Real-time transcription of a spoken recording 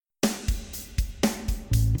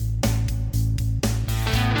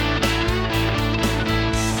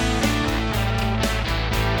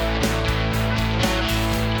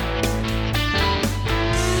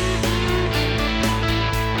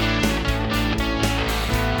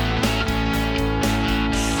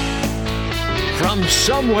From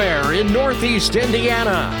somewhere in Northeast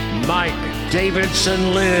Indiana, Mike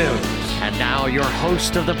Davidson lives. And now your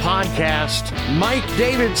host of the podcast, Mike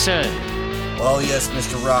Davidson. Well, yes,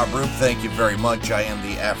 Mr. Rob Roop, thank you very much. I am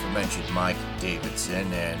the aforementioned Mike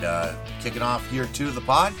Davidson, and kicking off here to the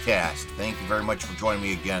podcast. Thank you very much for joining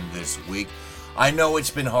me again this week. I know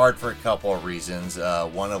it's been hard for a couple of reasons,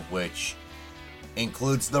 one of which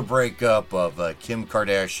includes the breakup of Kim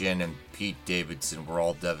Kardashian and Pete Davidson. We're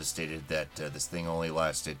all devastated that this thing only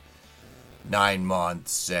lasted 9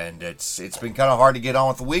 months, and it's been kind of hard to get on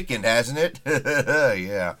with the weekend, hasn't it?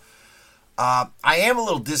 Yeah. I am a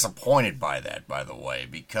little disappointed by that, by the way,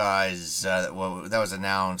 because that was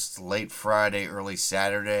announced late Friday, early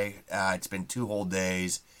Saturday. It's been 2 whole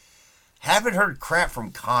days. Haven't heard crap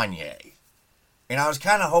from Kanye. And I was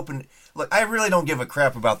kind of hoping... Look, I really don't give a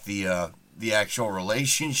crap about the actual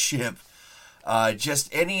relationship.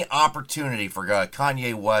 Just any opportunity for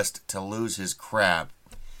Kanye West to lose his crap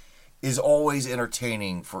is always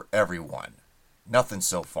entertaining for everyone. Nothing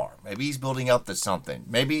so far. Maybe he's building up to something.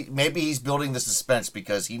 Maybe he's building the suspense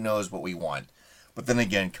because he knows what we want. But then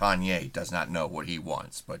again, Kanye does not know what he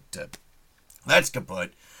wants. But that's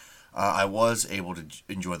kaput. I was able to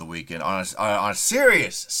enjoy the weekend. On a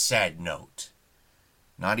serious, sad note,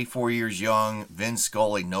 94 years young, Vin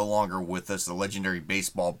Scully no longer with us, the legendary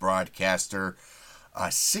baseball broadcaster.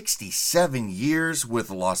 67 years with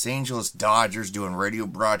the Los Angeles Dodgers, doing radio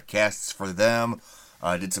broadcasts for them.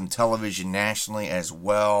 Did some television nationally as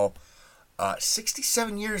well.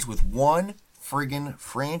 67 years with one friggin'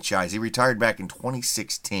 franchise. He retired back in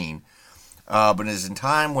 2016. But in his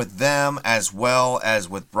time with them, as well as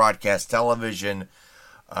with broadcast television,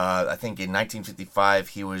 I think in 1955,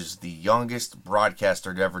 he was the youngest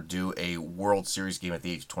broadcaster to ever do a World Series game at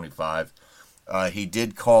the age of 25. He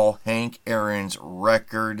did call Hank Aaron's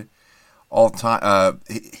record all-time,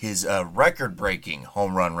 his record-breaking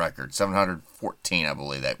home run record, 714, I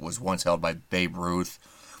believe, that was once held by Babe Ruth.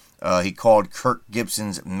 He called Kirk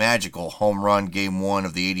Gibson's magical home run Game 1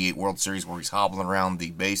 of the 88 World Series, where he's hobbling around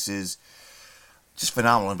the bases. Just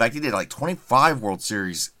phenomenal. In fact, he did like 25 World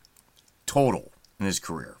Series total in his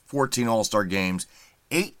career. 14 All-Star games,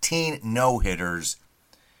 18 no-hitters,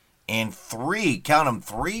 and 3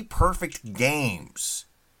 perfect games.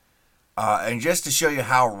 And just to show you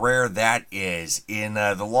how rare that is, in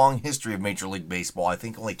the long history of Major League Baseball, I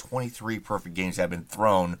think only 23 perfect games have been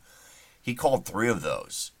thrown. He called 3 of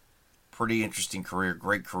those. Pretty interesting career,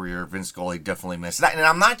 great career. Vince Scully definitely missed that. And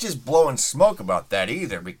I'm not just blowing smoke about that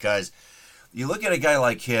either, because you look at a guy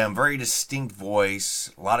like him, very distinct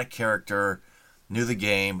voice, a lot of character, knew the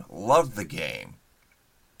game, loved the game.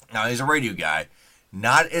 Now, he's a radio guy.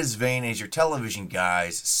 Not as vain as your television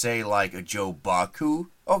guys, say like a Joe Buck, who,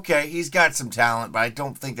 okay, he's got some talent, but I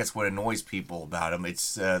don't think that's what annoys people about him.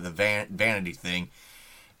 It's the vanity thing.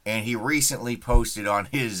 And he recently posted on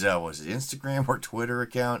his, was it Instagram or Twitter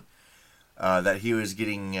account, that he was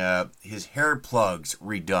getting his hair plugs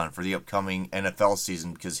redone for the upcoming NFL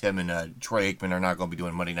season, because him and Troy Aikman are not going to be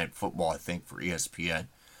doing Monday Night Football, I think, for ESPN.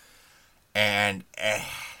 And I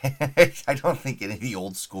don't think any of the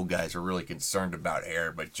old school guys are really concerned about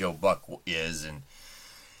hair, but Joe Buck is, and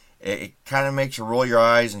it kind of makes you roll your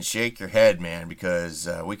eyes and shake your head, man, because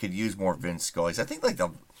we could use more Vince Scully's. I think,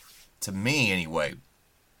 to me anyway,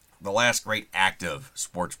 the last great active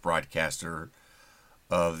sports broadcaster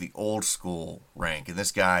of the old school rank, and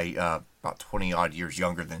this guy about 20 odd years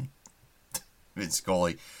younger than Vince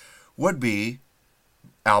Scully, would be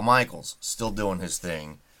Al Michaels, still doing his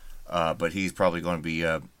thing. But he's probably going to be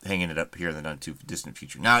hanging it up here in the not-too-distant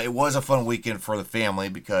future. Now, it was a fun weekend for the family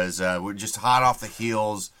because we're just hot off the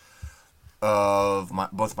heels of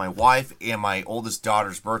both my wife and my oldest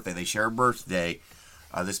daughter's birthday. They share a birthday.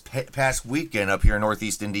 This past weekend up here in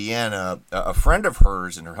Northeast Indiana, a friend of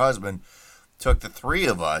hers and her husband took the 3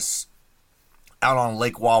 of us out on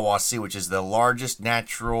Lake Wawasee, which is the largest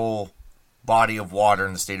natural body of water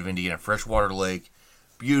in the state of Indiana, freshwater lake.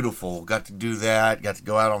 Beautiful. Got to do that. Got to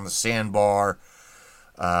go out on the sandbar.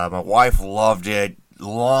 My wife loved it.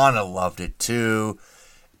 Lana loved it too.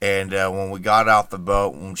 And when we got out the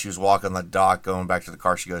boat, when she was walking the dock going back to the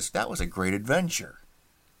car, she goes, "That was a great adventure."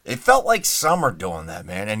 It felt like summer doing that,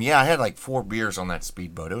 man. And yeah, I had like 4 beers on that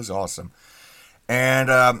speedboat. It was awesome.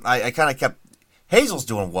 And I kind of kept... Hazel's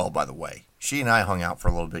doing well, by the way. She and I hung out for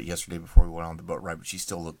a little bit yesterday before we went on the boat ride, but she's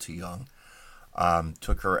still a little too young.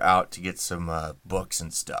 Took her out to get some books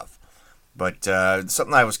and stuff. But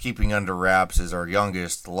something I was keeping under wraps is our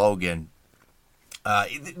youngest, Logan.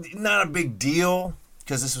 Not a big deal,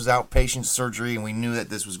 because this was outpatient surgery, and we knew that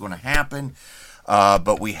this was going to happen.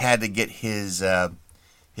 But we had to get his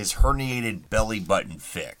herniated belly button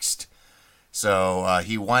fixed. So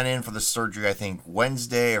he went in for the surgery, I think,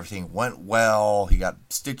 Wednesday. Everything went well. He got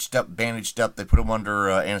stitched up, bandaged up. They put him under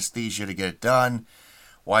anesthesia to get it done.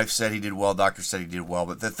 Wife said he did well. Doctor said he did well.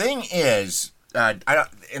 But the thing is, and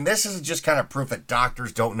this is just kind of proof that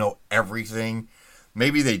doctors don't know everything.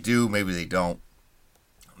 Maybe they do, maybe they don't.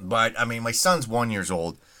 But, I mean, my son's 1 year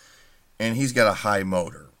old, and he's got a high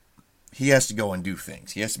motor. He has to go and do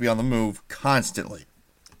things. He has to be on the move constantly.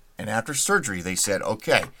 And after surgery, they said,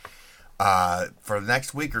 okay, for the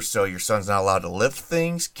next week or so, your son's not allowed to lift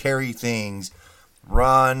things, carry things,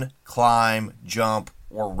 run, climb, jump,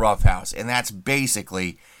 or roughhouse. And that's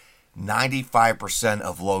basically 95%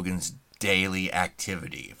 of Logan's daily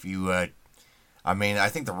activity. If you, I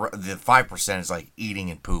think the 5% is like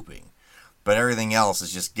eating and pooping. But everything else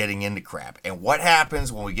is just getting into crap. And what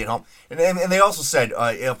happens when we get home? And they also said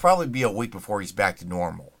it'll probably be a week before he's back to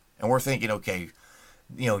normal. And we're thinking, okay,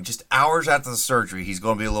 just hours after the surgery, he's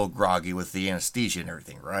going to be a little groggy with the anesthesia and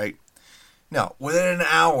everything, right? No, within an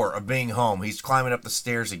hour of being home, he's climbing up the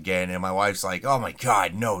stairs again. And my wife's like, oh my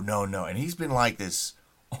God, no. And he's been like this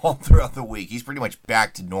all throughout the week. He's pretty much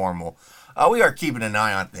back to normal. We are keeping an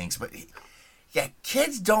eye on things, but... yeah,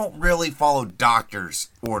 kids don't really follow doctors'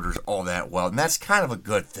 orders all that well, and that's kind of a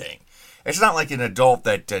good thing. It's not like an adult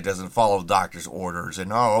that doesn't follow doctor's orders,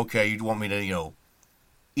 and, okay, you want me to,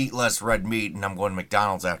 eat less red meat, and I'm going to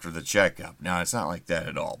McDonald's after the checkup. No, it's not like that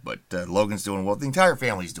at all, but Logan's doing well. The entire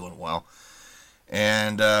family's doing well,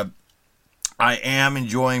 and I am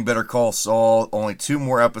enjoying Better Call Saul. Only 2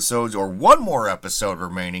 more episodes, or 1 more episode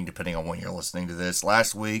remaining, depending on when you're listening to this.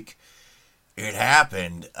 Last week, it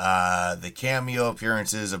happened. The cameo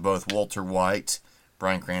appearances of both Walter White,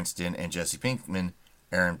 Bryan Cranston, and Jesse Pinkman,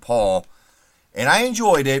 Aaron Paul. And I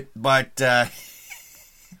enjoyed it, but it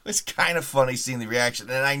was kind of funny seeing the reaction.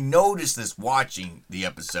 And I noticed this watching the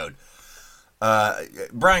episode.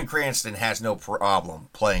 Bryan Cranston has no problem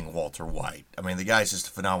playing Walter White. I mean, the guy's just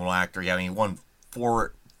a phenomenal actor. He won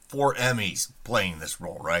 4 Emmys playing this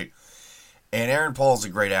role, right? And Aaron Paul's a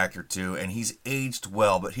great actor, too, and he's aged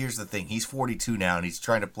well. But here's the thing. He's 42 now, and he's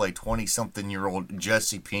trying to play 20-something-year-old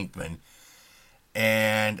Jesse Pinkman.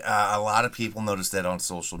 And a lot of people noticed that on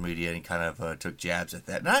social media and kind of took jabs at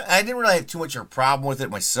that. And I didn't really have too much of a problem with it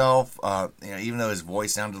myself, even though his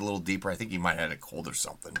voice sounded a little deeper. I think he might have had a cold or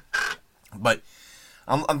something. But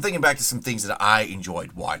I'm thinking back to some things that I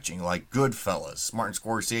enjoyed watching, like Goodfellas, Martin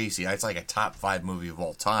Scorsese. That's like a top 5 movie of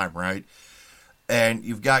all time, right? And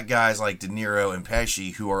you've got guys like De Niro and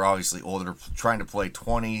Pesci who are obviously older, trying to play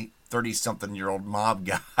 20, 30-something-year-old mob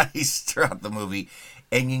guys throughout the movie.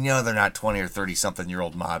 And they're not 20 or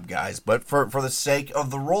 30-something-year-old mob guys. But for the sake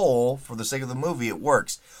of the role, for the sake of the movie, it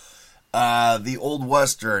works. The Old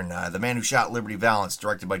Western, The Man Who Shot Liberty Valance,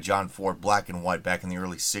 directed by John Ford, black and white, back in the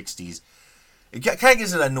early 60s. It kind of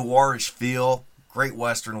gives it a noirish feel. Great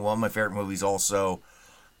Western, one of my favorite movies also.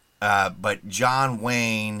 But John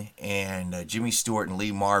Wayne and Jimmy Stewart and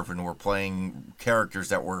Lee Marvin were playing characters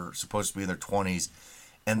that were supposed to be in their 20s,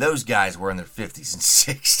 and those guys were in their 50s and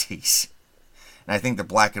 60s. And I think the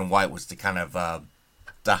black and white was to kind of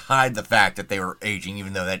to hide the fact that they were aging,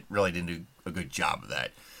 even though that really didn't do a good job of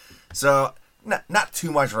that. So not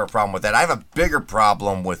too much of a problem with that. I have a bigger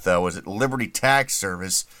problem with Liberty Tax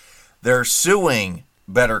Service. They're suing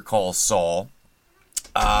Better Call Saul.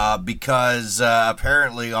 Because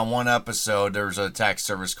apparently on one episode there's a tax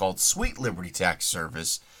service called Sweet Liberty Tax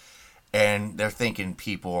Service, and they're thinking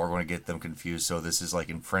people are going to get them confused, so this is like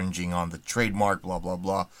infringing on the trademark, blah, blah,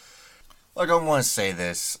 blah. Look, I want to say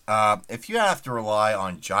this. If you have to rely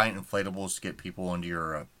on giant inflatables to get people into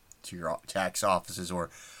your to your tax offices, or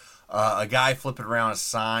a guy flipping around a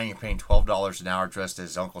sign, you're paying $12 an hour dressed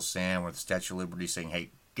as Uncle Sam with the Statue of Liberty saying, hey,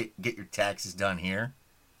 get your taxes done here,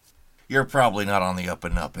 you're probably not on the up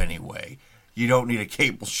and up anyway. You don't need a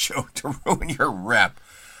cable show to ruin your rep.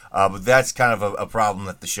 But that's kind of a problem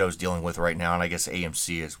that the show's dealing with right now, and I guess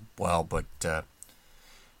AMC as well. But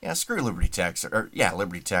screw Liberty Tax,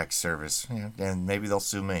 Liberty Tax Service, and maybe they'll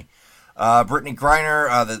sue me. Brittany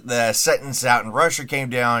Griner, the sentence out in Russia came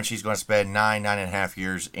down. She's going to spend 9.5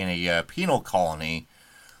 years in a penal colony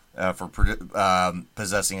for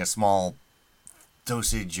possessing a small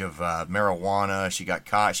dosage of marijuana. She got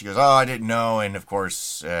caught. She goes, I didn't know, and of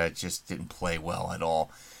course it just didn't play well at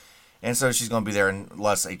all. And so she's going to be there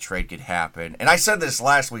unless a trade could happen. And I said this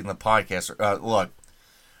last week in the podcast. Look,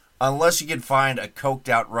 unless you can find a coked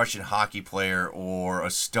out Russian hockey player or a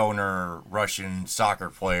stoner Russian soccer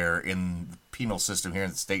player in the penal system here in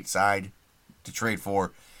the stateside to trade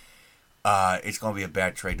for, it's going to be a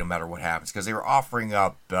bad trade no matter what happens. Because they were offering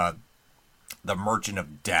up the Merchant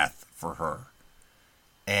of Death for her.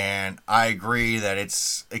 And I agree that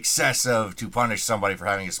it's excessive to punish somebody for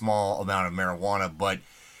having a small amount of marijuana, but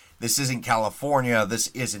this isn't California, this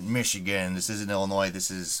isn't Michigan, this isn't Illinois,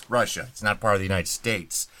 this is Russia. It's not part of the United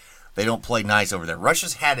States. They don't play nice over there.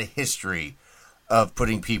 Russia's had a history of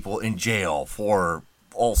putting people in jail for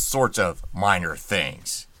all sorts of minor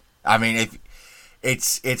things. I mean,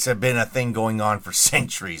 it's been a thing going on for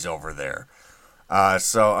centuries over there.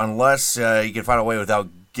 So unless you can find a way without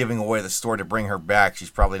giving away the story to bring her back, she's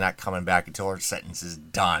probably not coming back until her sentence is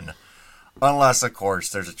done. Unless, of course,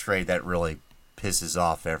 there's a trade that really pisses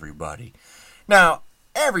off everybody. Now,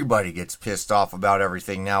 everybody gets pissed off about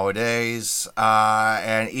everything nowadays,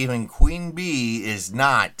 and even Queen Bee is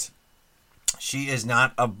not. She is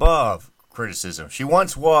not above criticism. She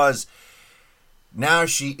once was. Now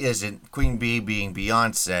she isn't. Queen Bee being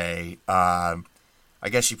Beyonce. I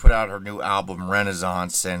guess she put out her new album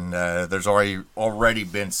Renaissance, and there's already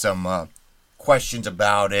been some questions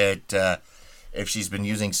about it. If she's been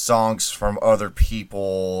using songs from other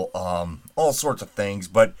people, all sorts of things.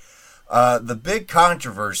 But the big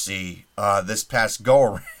controversy this past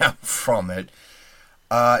go-around from it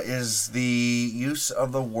is the use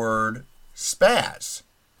of the word spaz.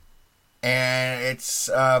 And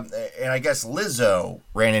and I guess Lizzo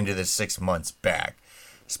ran into this 6 months back.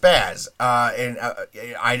 Spaz, and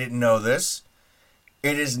I didn't know this.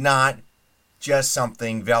 It is not just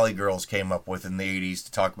something Valley Girls came up with in the 80s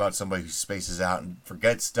to talk about somebody who spaces out and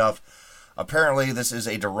forgets stuff. Apparently, this is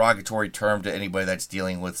a derogatory term to anybody that's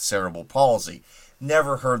dealing with cerebral palsy.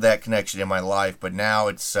 Never heard that connection in my life, but now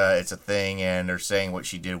it's a thing, and they're saying what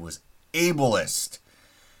she did was ableist.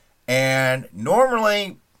 And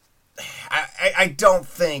normally, I don't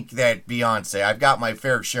think that Beyonce, I've got my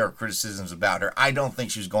fair share of criticisms about her. I don't think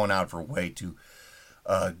she was going out of her way to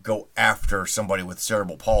go after somebody with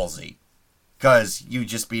cerebral palsy, because you'd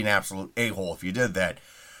just be an absolute a-hole if you did that.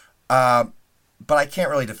 But I can't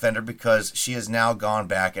really defend her because she has now gone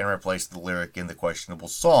back and replaced the lyric in the questionable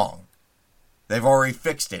song. They've already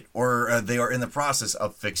fixed it, or they are in the process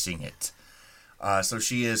of fixing it. So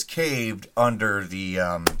she is caved under the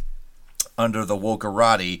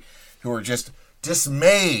wokerati, who are just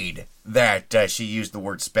dismayed that she used the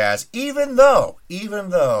word spaz, even though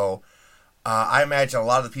I imagine a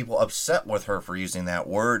lot of the people upset with her for using that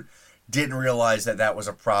word didn't realize that that was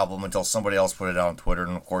a problem until somebody else put it out on Twitter,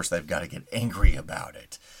 and of course they've got to get angry about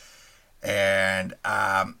it. And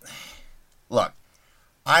look,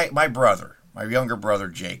 my younger brother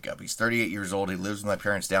Jacob, he's 38 years old, he lives with my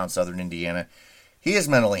parents down in southern Indiana. He is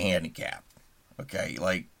mentally handicapped. Okay,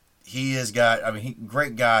 like, he has got,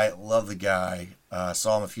 great guy, love the guy.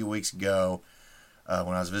 Saw him a few weeks ago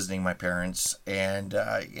when I was visiting my parents, and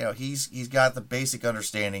he's got the basic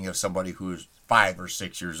understanding of somebody who's 5 or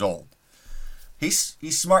 6 years old. He's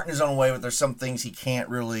smart in his own way, but there's some things he can't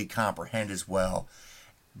really comprehend as well.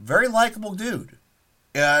 Very likable dude,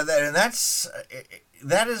 and that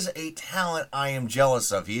is a talent I am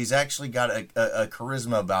jealous of. He's actually got a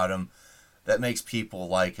charisma about him that makes people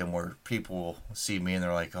like him, where people see me and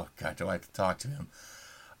they're like, oh God, do I have to talk to him?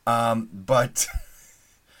 But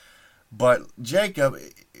Jacob,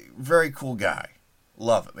 very cool guy.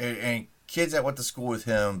 Love him. And kids that went to school with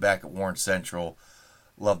him back at Warren Central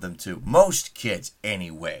love them too. Most kids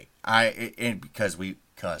anyway.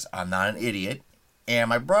 Because I'm not an idiot, and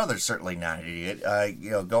my brother's certainly not an idiot.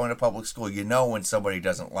 Going to public school, when somebody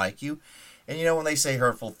doesn't like you, and when they say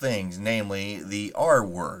hurtful things, namely the R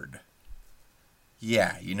word.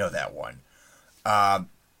 Yeah, you know that one.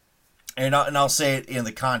 And I'll say it in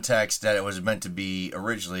the context that it was meant to be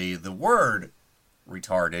originally. The word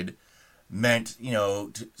retarded meant,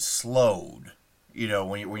 slowed.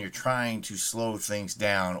 When you're trying to slow things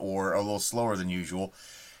down or a little slower than usual.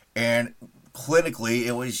 And clinically,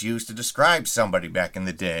 it was used to describe somebody back in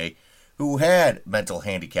the day who had mental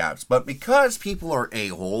handicaps. But because people are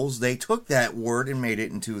a-holes, they took that word and made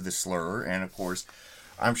it into the slur. And of course,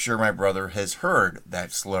 I'm sure my brother has heard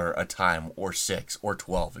that slur a time or 6 or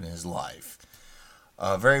 12 in his life.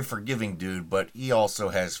 A very forgiving dude, but he also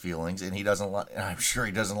has feelings, and I'm sure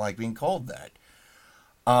he doesn't like being called that.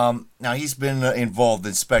 Now, he's been involved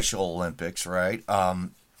in Special Olympics, right?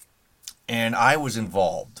 And I was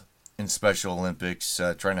involved in Special Olympics,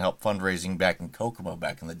 trying to help fundraising back in Kokomo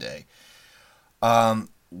back in the day.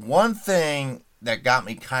 One thing that got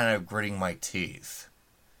me kind of gritting my teeth,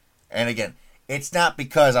 and again, it's not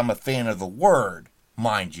because I'm a fan of the word,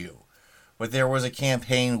 mind you, but there was a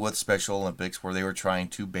campaign with Special Olympics where they were trying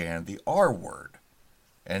to ban the R word.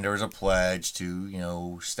 And there was a pledge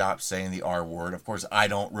to, stop saying the R word. Of course, I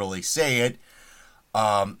don't really say it.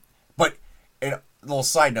 But a little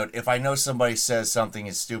side note, if I know somebody says something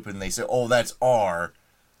is stupid and they say, oh, that's R,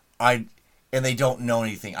 and they don't know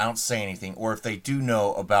anything. I don't say anything. Or if they do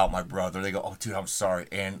know about my brother, they go, "Oh, dude, I'm sorry."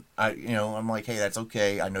 And I'm like, "Hey, that's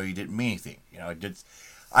okay. I know you didn't mean anything."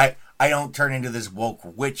 I don't turn into this woke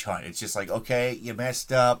witch hunt. It's just like, okay, you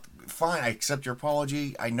messed up. Fine, I accept your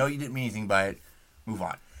apology. I know you didn't mean anything by it. Move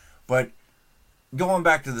on. But going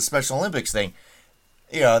back to the Special Olympics thing,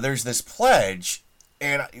 there's this pledge,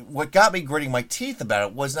 and what got me gritting my teeth about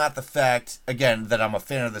it was not the fact, again, that I'm a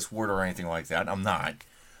fan of this word or anything like that. I'm not.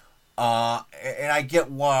 And I get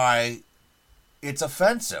why it's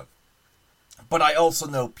offensive. But I also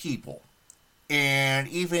know people. And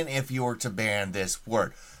even if you were to ban this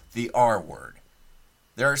word, the R word,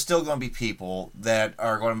 there are still going to be people that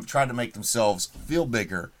are going to try to make themselves feel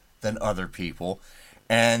bigger than other people.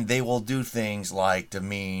 And they will do things like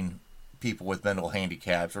demean people with mental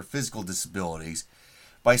handicaps or physical disabilities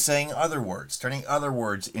by saying other words, turning other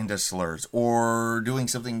words into slurs, or doing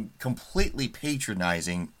something completely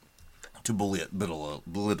patronizing to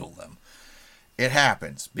belittle them. It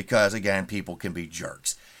happens because, again, people can be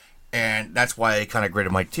jerks. And that's why I kind of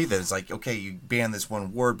gritted my teeth. It's like, okay, you ban this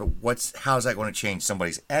one word, but how's that going to change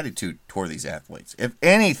somebody's attitude toward these athletes? If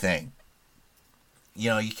anything,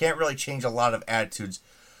 you can't really change a lot of attitudes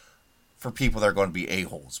for people that are going to be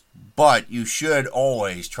a-holes. But you should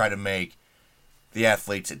always try to make the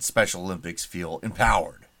athletes at Special Olympics feel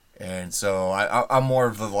empowered. And so I'm more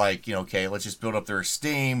of the okay, let's just build up their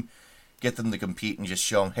esteem, get them to compete, and just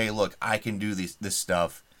show them, hey, look, I can do this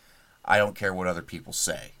stuff. I don't care what other people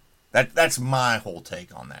say. That's my whole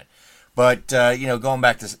take on that. But, going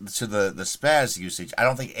back to the spaz usage, I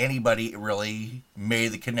don't think anybody really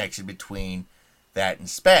made the connection between that and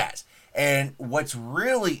spaz. And what's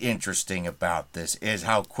really interesting about this is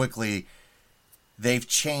how quickly they've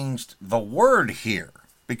changed the word here.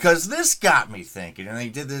 Because this got me thinking, and they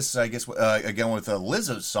did this, I guess, again with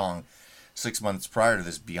Lizzo's song 6 months prior to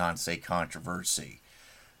this Beyonce controversy.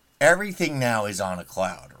 Everything now is on a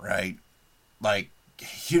cloud, right? Like,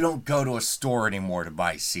 you don't go to a store anymore to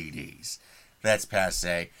buy CDs. That's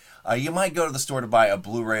passe. You might go to the store to buy a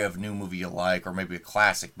Blu-ray of a new movie you like, or maybe a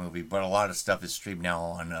classic movie, but a lot of stuff is streamed now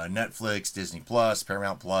on Netflix, Disney Plus,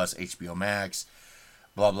 Paramount Plus, HBO Max,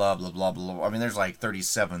 blah, blah, blah, blah, blah. I mean, there's like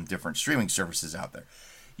 37 different streaming services out there.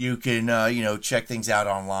 You can, check things out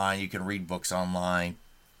online. You can read books online.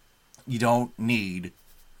 You don't need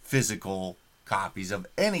physical copies of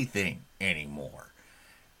anything anymore.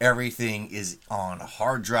 Everything is on a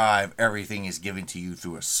hard drive. Everything is given to you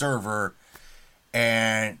through a server.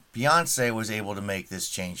 And Beyonce was able to make this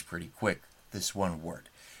change pretty quick, this one word.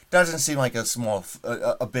 Doesn't seem like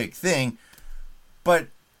a big thing, but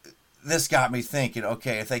this got me thinking,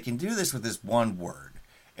 okay, if they can do this with this one word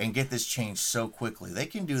and get this changed so quickly, they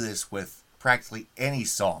can do this with practically any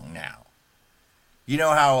song now. You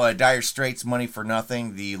know how Dire Straits' Money for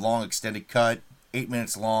Nothing, the long extended cut, 8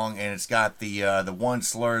 minutes long, and it's got the one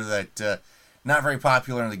slur that not very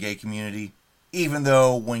popular in the gay community, even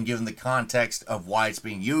though when given the context of why it's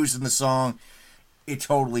being used in the song, it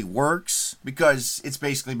totally works, because it's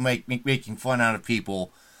basically making fun out of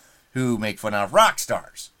people who make fun out of rock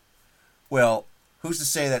stars. Well, who's to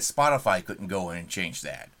say that Spotify couldn't go in and change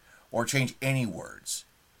that, or change any words?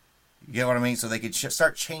 You get what I mean? So they could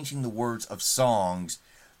start changing the words of songs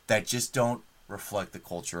that just don't reflect the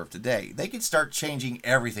culture of today. They can start changing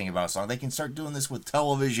everything about a song. They can start doing this with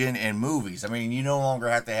television and movies. I mean, you no longer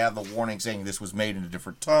have to have the warning saying this was made in a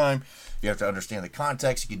different time. You have to understand the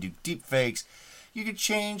context. You can do deep fakes. You could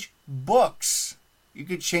change books. You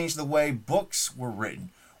could change the way books were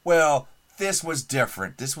written. Well, this was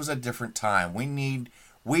different. This was a different time. We need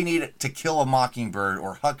To Kill a Mockingbird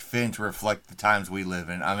or Huck Finn to reflect the times we live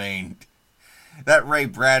in. I mean, that Ray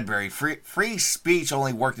Bradbury, free speech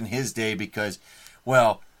only worked in his day because,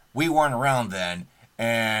 well, we weren't around then,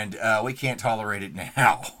 and we can't tolerate it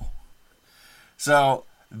now. So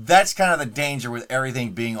that's kind of the danger with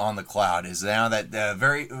everything being on the cloud, is now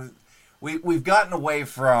that we've gotten away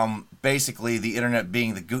from basically the internet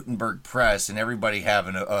being the Gutenberg press and everybody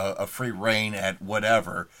having a free reign at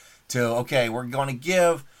whatever, to, okay, we're going to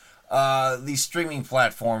give these streaming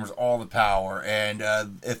platforms all the power, and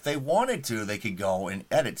if they wanted to, they could go and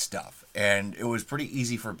edit stuff. And it was pretty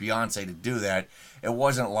easy for Beyonce to do that. It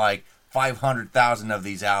wasn't like 500,000 of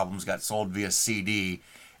these albums got sold via CD,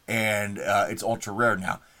 and it's ultra rare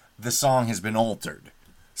now. The song has been altered.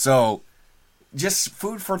 So, just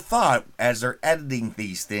food for thought as they're editing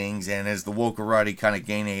these things, and as the wokerati kind of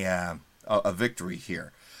gain a victory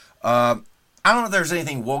here. I don't know if there's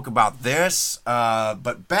anything woke about this,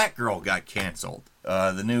 but Batgirl got canceled.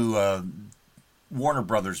 The new Warner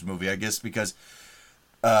Brothers movie, I guess, because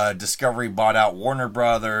Discovery bought out Warner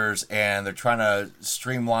Brothers, and they're trying to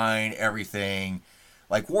streamline everything.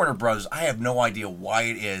 Like Warner Brothers, I have no idea why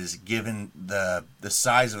it is, given the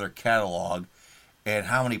size of their catalog and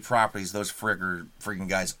how many properties those friggin'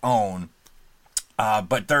 guys own.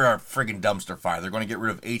 But they're a friggin' dumpster fire. They're going to get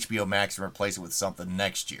rid of HBO Max and replace it with something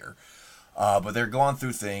next year. But they're going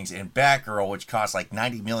through things, and Batgirl, which costs like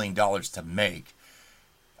 $90 million to make,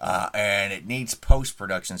 and it needs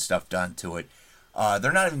post-production stuff done to it.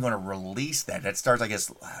 They're not even going to release that. That stars, I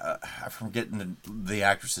guess, I'm forgetting the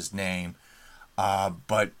actress's name,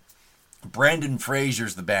 but Brendan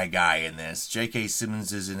Fraser's the bad guy in this. J.K.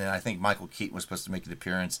 Simmons is in it. I think Michael Keaton was supposed to make an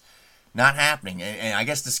appearance. Not happening. And I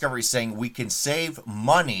guess Discovery's saying we can save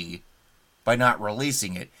money by not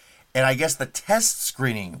releasing it. And I guess the test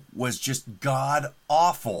screening was just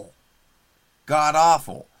god-awful.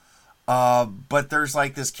 God-awful. But there's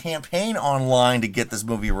like this campaign online to get this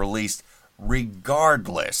movie released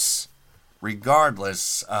regardless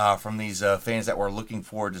from these fans that were looking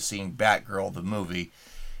forward to seeing Batgirl, the movie,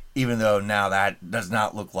 even though now that does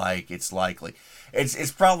not look like it's likely.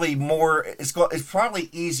 It's probably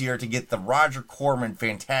easier to get the Roger Corman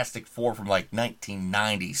Fantastic Four from like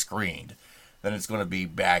 1990 screened than it's going to be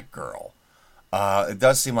Batgirl. It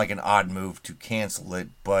does seem like an odd move to cancel it,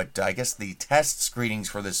 but I guess the test screenings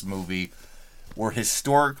for this movie were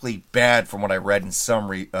historically bad from what I read in some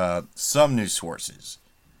news sources.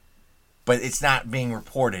 But it's not being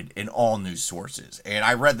reported in all news sources. And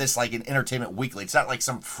I read this like in Entertainment Weekly. It's not like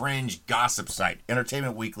some fringe gossip site.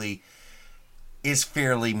 Entertainment Weekly is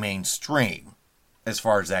fairly mainstream as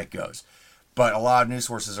far as that goes. But a lot of news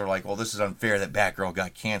sources are like, well, this is unfair that Batgirl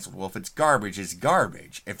got canceled. Well, if it's garbage, it's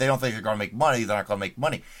garbage. If they don't think they're going to make money, they're not going to make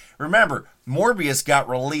money. Remember, Morbius got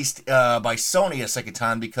released by Sony a second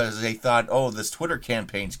time because they thought, oh, this Twitter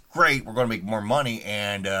campaign's great. We're going to make more money.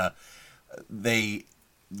 And they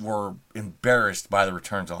were embarrassed by the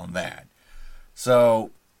returns on that.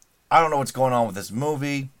 So, I don't know what's going on with this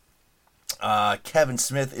movie. Kevin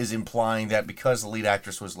Smith is implying that because the lead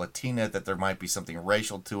actress was Latina, that there might be something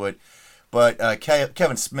racial to it. But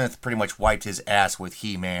Kevin Smith pretty much wiped his ass with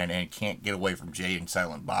He-Man and can't get away from Jay and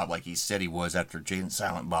Silent Bob like he said he was after Jay and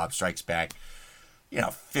Silent Bob Strikes Back,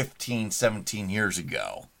 15, 17 years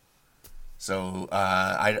ago. So,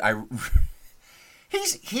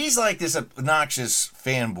 he's like this obnoxious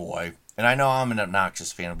fanboy, and I know I'm an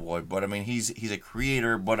obnoxious fanboy, but I mean, he's a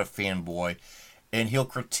creator, but a fanboy, and he'll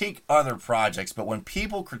critique other projects, but when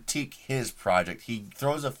people critique his project, he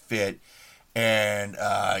throws a fit, and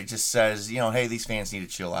just says, hey, these fans need to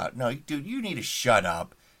chill out. No, dude, you need to shut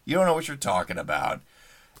up. You don't know what you're talking about.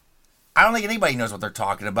 I don't think anybody knows what they're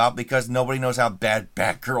talking about because nobody knows how bad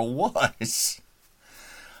Batgirl was.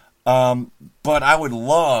 But I would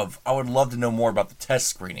love to know more about the test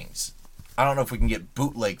screenings. I don't know if we can get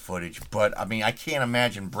bootleg footage, but I mean, I can't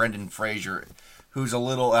imagine Brendan Fraser, who's a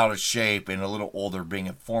little out of shape and a little older, being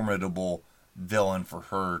a formidable villain for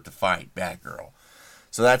her to fight Batgirl.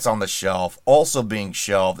 So that's on the shelf. Also being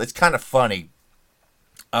shelved, it's kind of funny,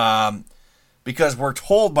 because we're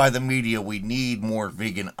told by the media we need more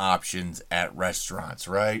vegan options at restaurants,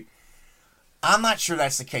 right? I'm not sure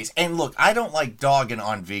that's the case. And look, I don't like dogging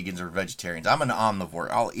on vegans or vegetarians. I'm an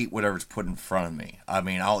omnivore. I'll eat whatever's put in front of me. I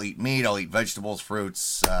mean, I'll eat meat, I'll eat vegetables,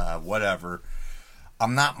 fruits, whatever.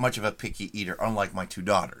 I'm not much of a picky eater, unlike my two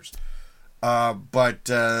daughters. But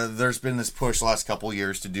there's been this push the last couple of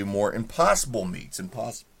years to do more Impossible meats,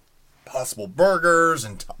 Impossible burgers,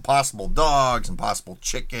 and Impossible dogs, Impossible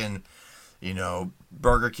chicken.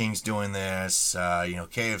 Burger King's doing this,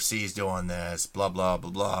 KFC's doing this, blah, blah,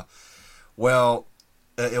 blah, blah. Well,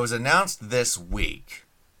 it was announced this week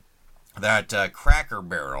that Cracker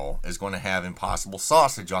Barrel is going to have Impossible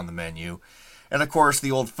sausage on the menu. And of course, the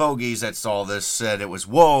old fogies that saw this said it was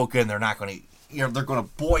woke and they're not going to, they're going to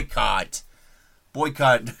boycott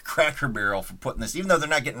Cracker Barrel for putting this, even though they're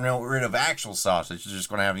not getting rid of actual sausage. They're just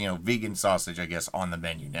going to have, vegan sausage, I guess, on the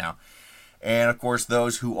menu now. And of course,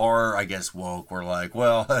 those who are, I guess, woke were like,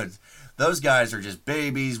 well, those guys are just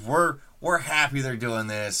babies. We're happy they're doing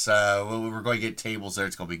this. We're going to get tables there.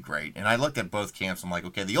 It's going to be great. And I look at both camps. I'm like,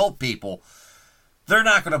 okay, the old people, they're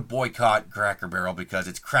not going to boycott Cracker Barrel because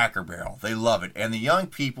it's Cracker Barrel. They love it. And the young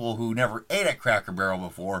people who never ate at Cracker Barrel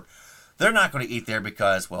before, they're not going to eat there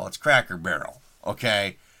because, well, it's Cracker Barrel.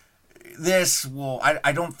 Okay?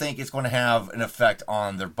 I don't think it's going to have an effect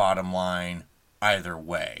on their bottom line either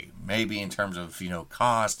way. Maybe in terms of,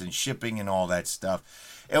 cost and shipping and all that stuff.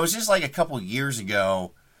 It was just like a couple years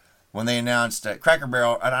ago when they announced Cracker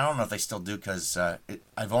Barrel, and I don't know if they still do because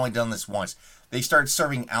I've only done this once. They started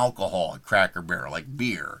serving alcohol at Cracker Barrel, like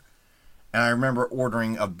beer. And I remember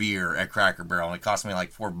ordering a beer at Cracker Barrel, and it cost me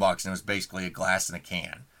like $4, and it was basically a glass and a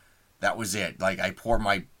can. That was it. Like, I poured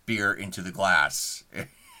my beer into the glass.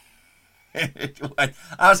 I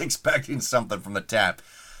was expecting something from the tap.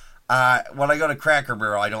 When I go to Cracker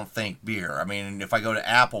Barrel, I don't think beer. I mean, if I go to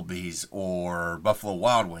Applebee's or Buffalo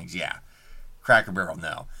Wild Wings, yeah. Cracker Barrel,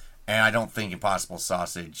 no. And I don't think Impossible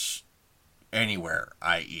Sausage anywhere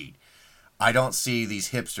I eat. I don't see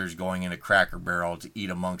these hipsters going into Cracker Barrel to eat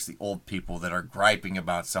amongst the old people that are griping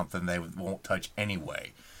about something they won't touch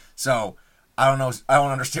anyway. So, I don't know. I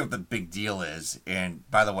don't understand what the big deal is. And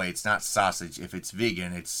by the way, it's not sausage. If it's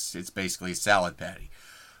vegan, it's basically a salad patty.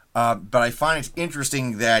 But I find it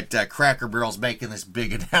interesting that Cracker Barrel's making this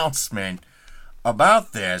big announcement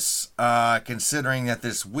about this, considering that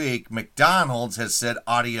this week McDonald's has said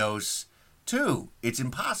adios to its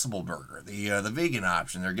Impossible Burger, the vegan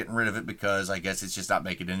option. They're getting rid of it because I guess it's just not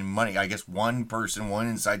making any money. I guess one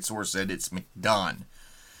inside source said it's McDone.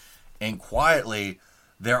 And quietly,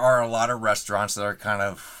 there are a lot of restaurants that are kind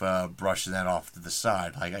of brushing that off to the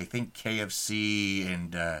side. Like, I think KFC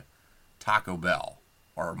and Taco Bell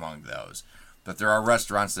are among those. But there are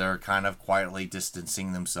restaurants that are kind of quietly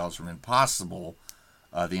distancing themselves from Impossible,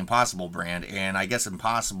 the Impossible brand. And I guess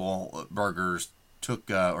Impossible Burgers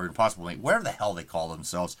took, or Impossible Meat, whatever the hell they call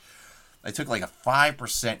themselves, they took like a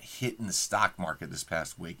 5% hit in the stock market this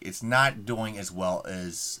past week. It's not doing as well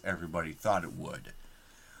as everybody thought it would.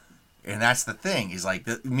 And that's the thing, is like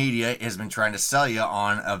the media has been trying to sell you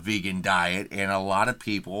on a vegan diet, and a lot of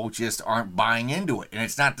people just aren't buying into it. And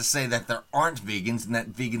it's not to say that there aren't vegans and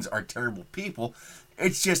that vegans are terrible people.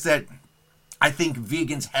 It's just that I think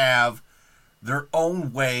vegans have their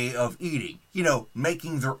own way of eating,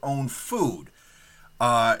 making their own food.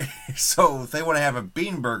 So if they want to have a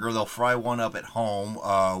bean burger, they'll fry one up at home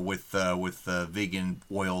with vegan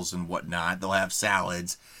oils and whatnot. They'll have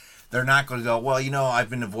salads. They're not going to go, well, I've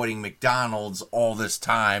been avoiding McDonald's all this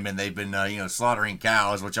time, and they've been, slaughtering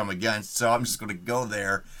cows, which I'm against, so I'm just going to go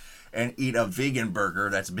there and eat a vegan burger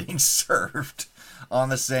that's being served on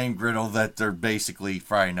the same griddle that they're basically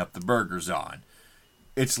frying up the burgers on.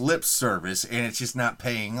 It's lip service, and it's just not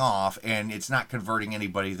paying off, and it's not converting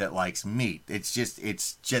anybody that likes meat. It's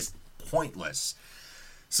just pointless.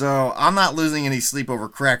 So I'm not losing any sleep over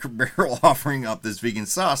Cracker Barrel offering up this vegan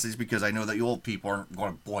sausage, because I know that the old people aren't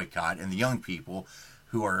going to boycott, and the young people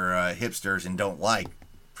who are hipsters and don't like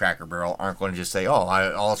Cracker Barrel aren't going to just say,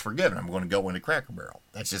 all is forgiven, I'm going to go into Cracker Barrel.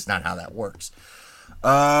 That's just not how that works.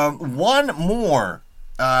 One more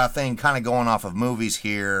thing kind of going off of movies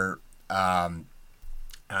here. And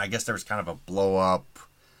I guess there was kind of a blow-up.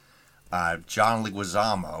 John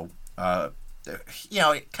Leguizamo,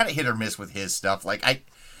 it kind of hit or miss with his stuff. Like,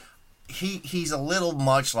 He's a little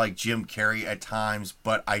much like Jim Carrey at times,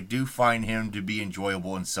 but I do find him to be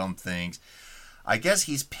enjoyable in some things. I guess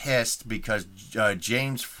he's pissed because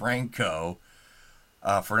James Franco,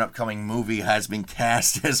 for an upcoming movie, has been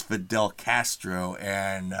cast as Fidel Castro,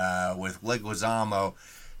 and with Leguizamo,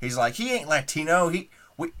 he's like, he ain't Latino. You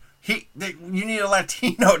need a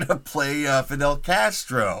Latino to play Fidel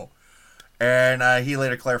Castro. And he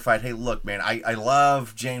later clarified, hey, look, man, I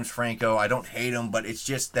love James Franco. I don't hate him, but it's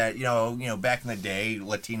just that, back in the day,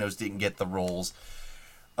 Latinos didn't get the roles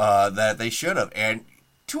that they should have. And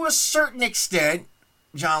to a certain extent,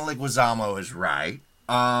 John Leguizamo is right.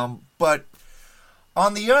 But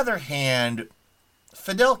on the other hand,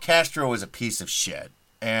 Fidel Castro is a piece of shit.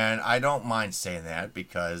 And I don't mind saying that,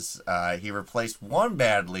 because he replaced one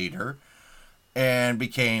bad leader and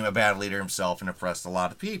became a bad leader himself and oppressed a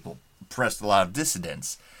lot of people. Pressed a lot of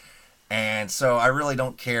dissidents. And so I really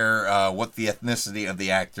don't care what the ethnicity of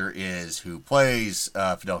the actor is who plays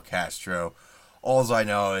Fidel Castro. All I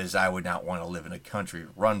know is I would not want to live in a country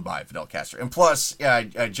run by Fidel Castro. And plus,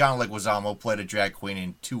 John Leguizamo played a drag queen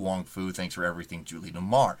in To Wong Fu, Thanks for Everything, Julie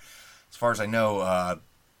Newmar. As far as I know,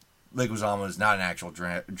 Leguizamo is not an actual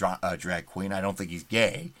drag queen. I don't think he's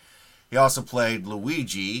gay. He also played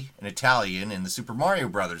Luigi, an Italian, in the Super Mario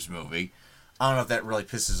Brothers movie. I don't know if that really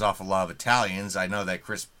pisses off a lot of Italians. I know that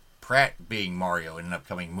Chris Pratt being Mario in an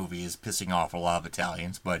upcoming movie is pissing off a lot of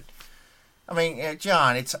Italians, but I mean,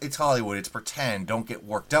 John, it's Hollywood. It's pretend. Don't get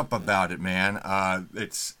worked up about it, man.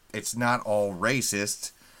 It's not all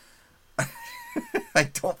racist. I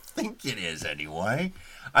don't think it is anyway.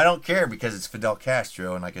 I don't care, because it's Fidel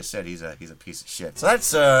Castro, and like I said, he's a piece of shit. So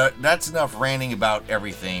that's enough ranting about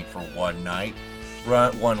everything for one night,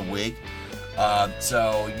 one week.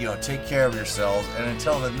 So, take care of yourselves. And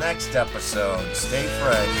until the next episode, stay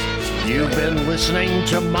fresh. You've been listening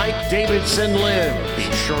to Mike Davidson Lives.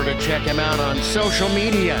 Be sure to check him out on social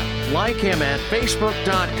media. Like him at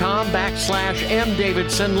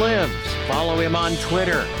facebook.com/mdavidsonlives. Follow him on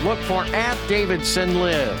Twitter. Look for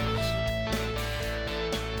 @DavidsonLives.